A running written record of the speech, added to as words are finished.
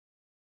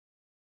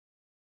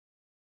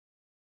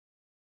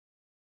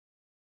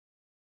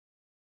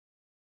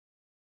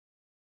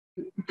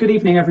Good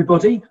evening,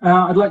 everybody.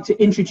 I'd like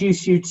to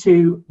introduce you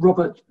to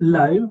Robert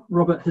Lowe.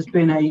 Robert has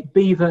been a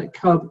Beaver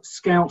Cub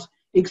Scout,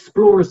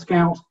 Explorer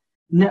Scout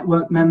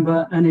network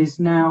member and is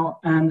now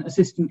an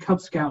assistant Cub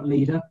Scout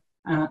leader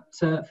at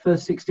 1st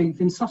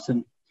 16th in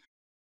Sutton.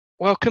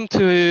 Welcome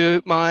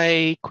to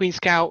my Queen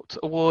Scout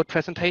Award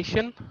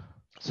presentation.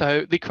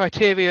 So the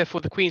criteria for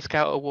the Queen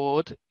Scout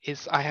Award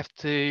is I have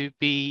to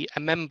be a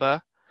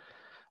member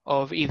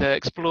of either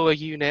Explorer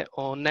unit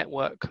or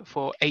network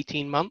for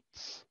 18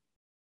 months.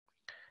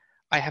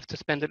 I have to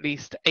spend at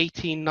least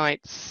 18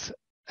 nights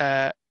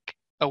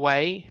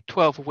away,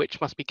 12 of which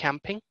must be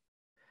camping.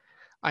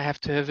 I have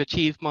to have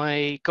achieved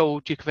my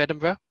Gold Duke of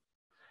Edinburgh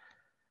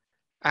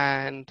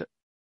and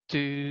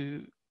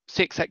do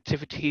 6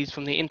 activities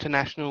from the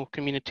International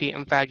Community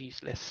and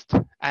Values List,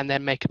 and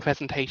then make a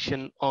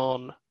presentation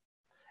on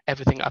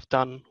everything I've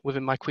done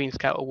within my Queen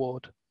Scout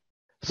Award.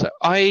 So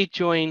I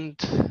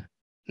joined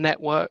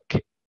Network.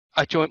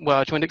 I joined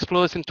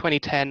Explorers in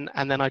 2010,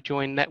 and then I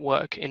joined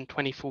Network in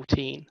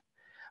 2014.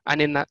 And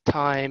in that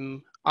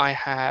time, I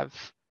have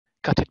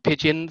gutted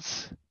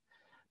pigeons,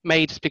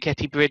 made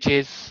spaghetti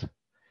bridges,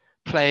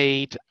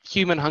 played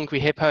human hungry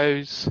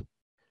hippos,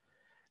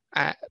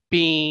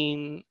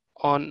 been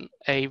on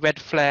a red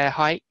flare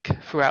hike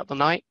throughout the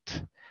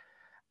night,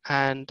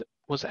 and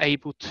was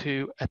able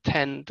to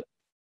attend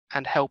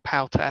and help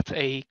out at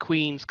a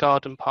Queen's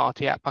Garden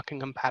party at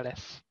Buckingham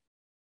Palace.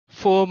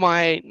 For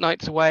my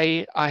nights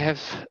away, I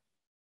have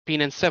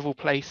been in several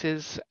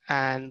places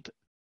and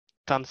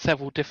done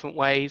several different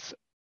ways,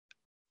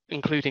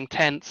 including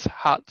tents,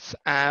 huts,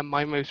 and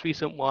my most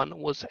recent one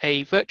was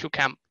a virtual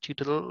camp due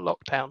to the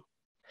lockdown.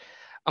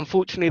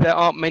 Unfortunately, there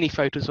aren't many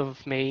photos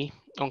of me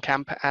on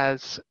camp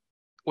as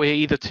we're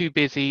either too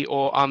busy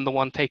or I'm the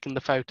one taking the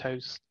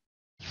photos.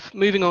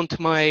 Moving on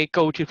to my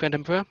Gold Duke of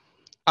Edinburgh,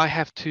 I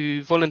have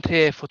to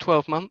volunteer for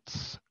 12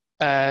 months,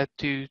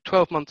 do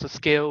 12 months of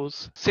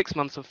skills, 6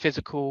 months of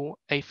physical,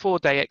 a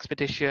 4-day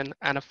expedition,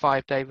 and a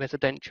 5-day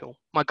residential.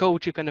 My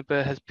Gold Duke of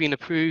Edinburgh has been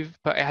approved,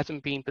 but it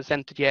hasn't been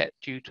presented yet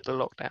due to the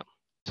lockdown.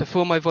 So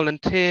for my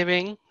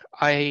volunteering,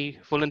 I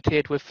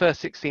volunteered with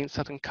 1st 16th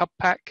Sutton Cub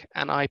Pack,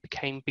 and I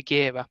became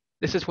Bagheera.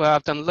 This is where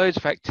I've done loads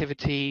of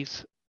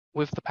activities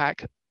with the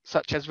pack,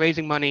 such as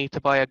raising money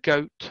to buy a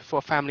goat for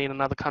a family in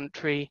another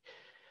country,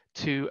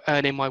 to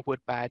earning my wood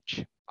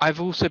badge. I've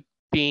also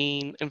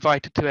been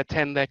invited to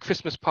attend their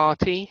Christmas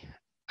party,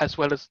 as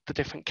well as the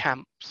different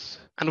camps,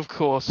 and of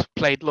course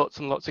played lots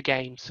and lots of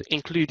games,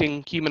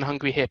 including human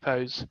hungry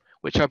hippos,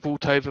 which I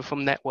brought over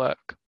from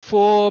Network.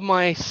 For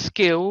my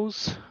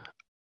skills,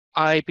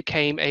 I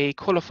became a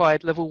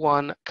qualified level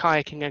 1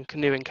 kayaking and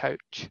canoeing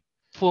coach.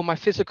 For my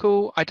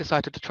physical, I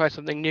decided to try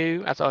something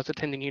new as I was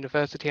attending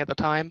university at the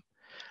time,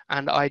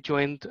 and I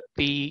joined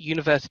the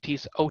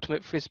university's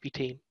Ultimate Frisbee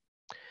team,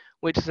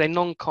 which is a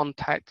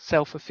non-contact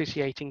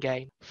self-officiating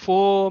game.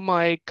 For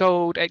my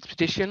gold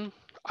expedition,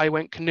 I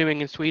went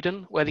canoeing in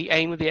Sweden, where the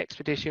aim of the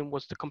expedition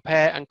was to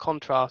compare and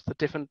contrast the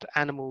different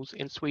animals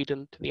in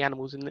Sweden to the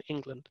animals in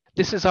England.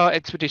 This is our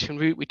expedition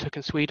route we took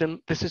in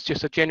Sweden. This is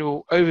just a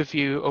general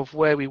overview of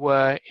where we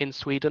were in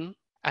Sweden,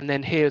 and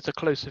then here's a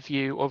closer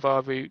view of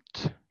our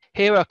route.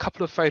 Here are a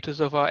couple of photos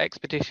of our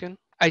expedition.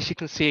 As you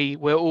can see,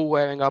 we're all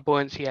wearing our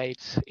buoyancy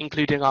aids,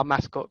 including our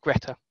mascot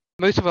Greta.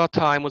 Most of our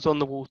time was on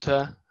the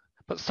water,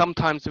 but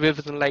sometimes the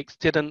rivers and lakes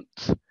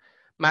didn't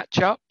match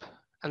up,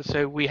 and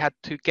so we had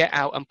to get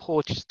out and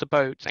portage the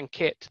boats and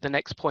kit to the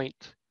next point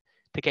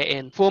to get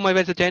in. For my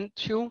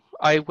residential,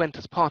 I went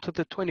as part of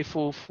the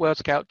 24th World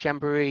Scout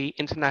Jamboree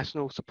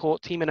International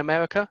Support Team in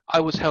America. I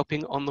was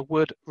helping on the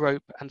wood,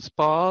 rope and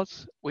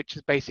spars, which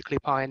is basically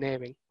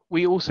pioneering.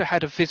 We also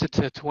had a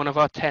visitor to one of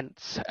our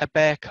tents, a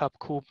bear cub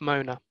called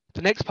Mona.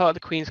 The next part of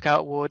the Queen Scout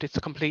Award is to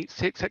complete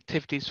 6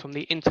 activities from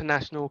the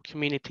International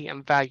Community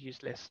and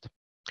Values List.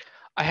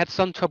 I had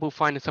some trouble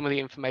finding some of the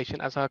information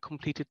as I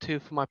completed 2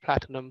 for my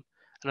Platinum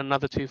and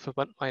another 2 for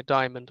my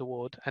Diamond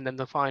Award, and then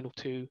the final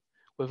 2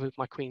 were with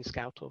my Queen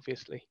Scout,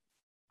 obviously.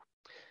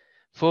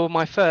 For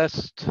my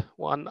first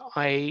one,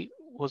 I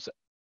was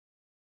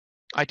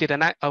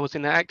in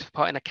an active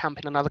part in a camp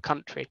in another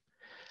country,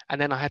 and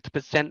then I had to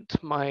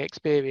present my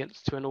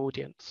experience to an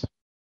audience.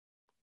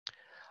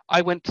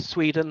 I went to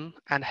Sweden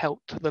and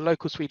helped the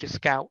local Swedish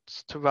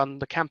Scouts to run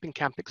the Camping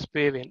Camp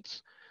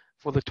experience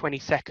for the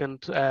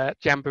 22nd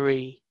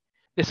Jamboree.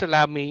 This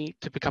allowed me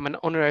to become an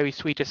honorary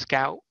Swedish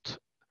Scout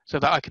so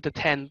that I could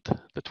attend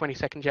the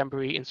 22nd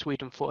Jamboree in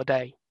Sweden for a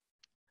day.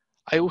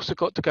 I also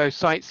got to go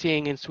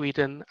sightseeing in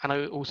Sweden, and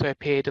I also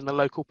appeared in the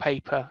local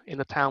paper in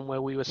the town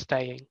where we were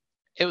staying.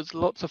 It was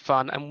lots of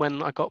fun, and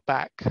when I got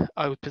back,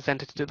 I was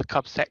presented to the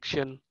Cub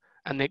section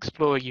and the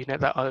Explorer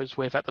unit that I was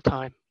with at the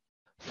time.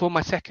 For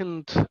my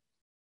second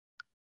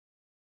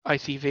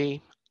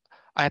ICV,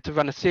 I had to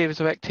run a series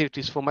of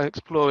activities for my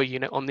Explorer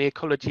unit on the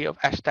ecology of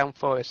Ashdown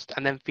Forest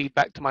and then feed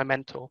back to my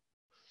mentor.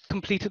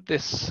 Completed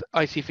this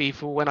ICV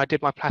for when I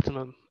did my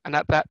Platinum, and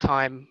at that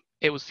time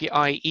it was the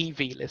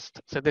IEV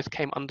list, so this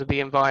came under the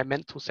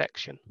environmental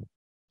section.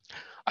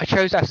 I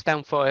chose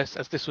Ashdown Forest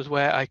as this was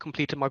where I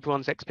completed my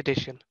bronze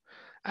expedition,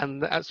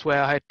 and that's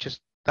where I had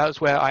just That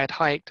was where I had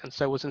hiked and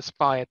so was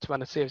inspired to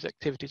run a series of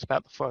activities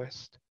about the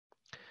forest.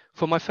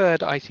 For my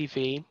third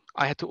ICV,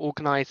 I had to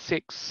organise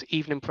 6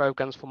 evening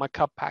programmes for my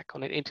Cub Pack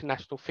on an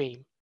international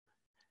theme.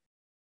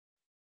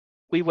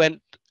 We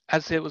went,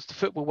 as it was the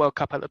Football World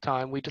Cup at the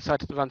time, we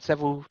decided to run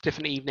several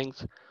different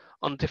evenings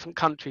on different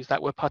countries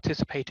that were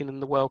participating in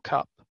the World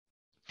Cup.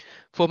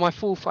 For my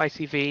fourth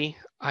ICV,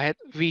 I had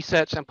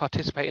researched and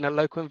participated in a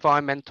local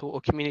environmental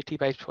or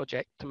community-based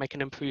project to make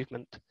an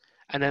improvement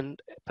and then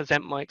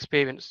present my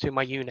experience to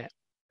my unit.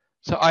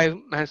 So I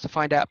managed to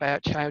find out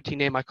about a charity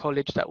near my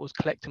college that was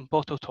collecting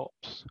bottle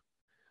tops,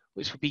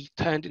 which would be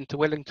turned into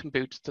Wellington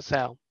boots to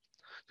sell,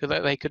 so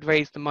that they could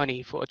raise the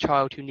money for a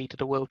child who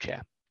needed a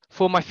wheelchair.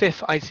 For my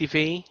fifth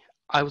ICV,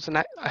 I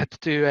had to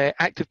do an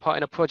active part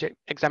in a project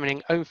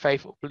examining own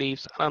faith or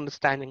beliefs and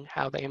understanding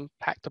how they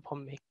impact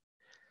upon me.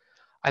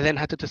 I then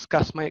had to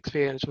discuss my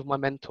experience with my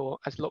mentor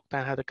as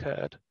lockdown had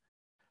occurred.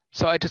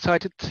 So I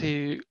decided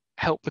to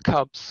help the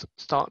Cubs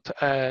start to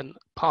earn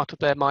part of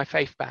their My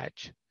Faith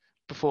badge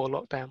before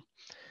lockdown.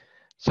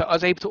 So I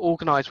was able to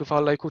organise with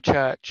our local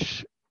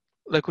church's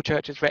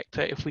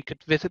rector if we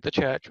could visit the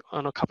church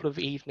on a couple of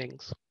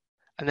evenings.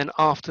 And then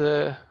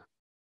after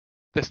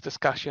this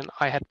discussion,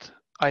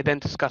 I then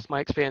discussed my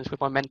experience with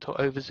my mentor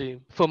over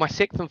Zoom. For my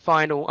sixth and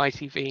final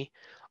ICV,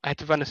 I had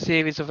to run a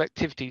series of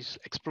activities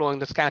exploring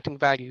the Scouting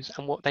values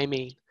and what they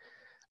mean,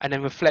 and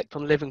then reflect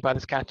on living by the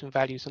Scouting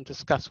values and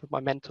discuss with my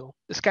mentor.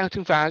 The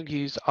Scouting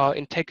values are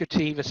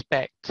integrity,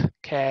 respect,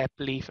 care,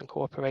 belief, and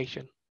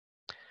cooperation.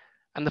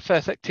 And the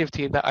first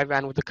activity that I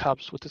ran with the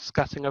Cubs was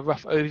discussing a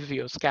rough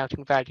overview of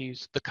Scouting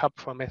values, the Cub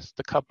promise,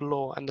 the Cub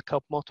law, and the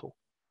Cub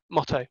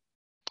motto.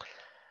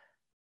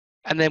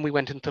 And then we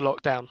went into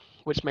lockdown,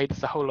 which made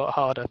this a whole lot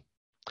harder.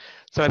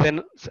 So I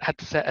then had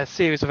to set a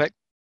series of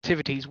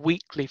activities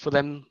weekly for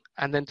them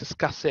and then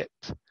discuss it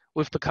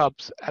with the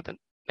Cubs at the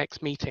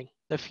next meeting.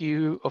 A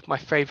few of my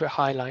favourite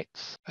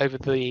highlights over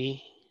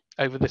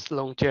this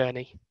long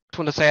journey. I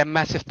want to say a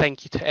massive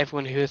thank you to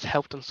everyone who has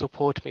helped and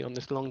supported me on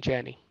this long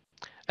journey,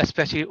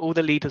 especially all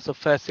the leaders of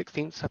 1st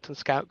 16th Sutton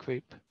Scout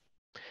Group.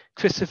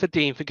 Christopher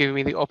Dean for giving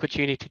me the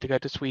opportunity to go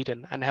to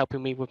Sweden and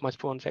helping me with my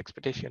bronze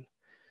expedition.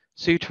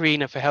 Sue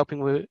Tarina for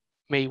helping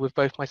me with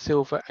both my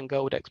silver and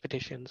gold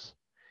expeditions.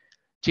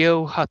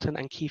 Jill Hutton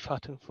and Keith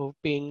Hutton for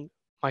being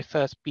my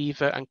first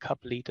beaver and cub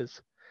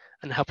leaders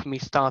and helping me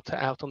start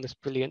out on this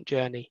brilliant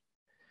journey.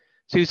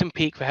 Susan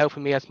Peake for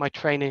helping me as my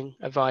training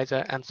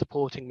advisor and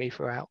supporting me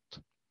throughout.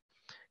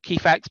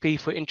 Keith Axby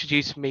for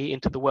introducing me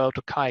into the world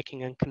of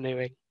kayaking and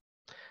canoeing.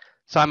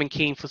 Simon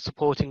Keane for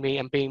supporting me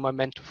and being my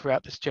mentor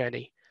throughout this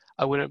journey.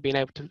 I wouldn't have been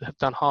able to have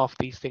done half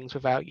these things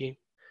without you.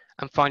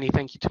 And finally,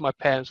 thank you to my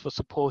parents for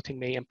supporting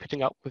me and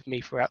putting up with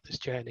me throughout this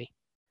journey.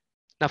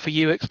 Now for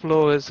you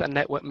explorers and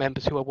network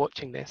members who are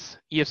watching this,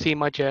 you have seen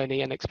my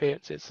journey and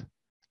experiences.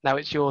 Now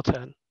it's your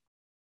turn.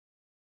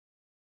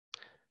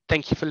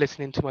 Thank you for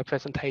listening to my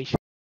presentation.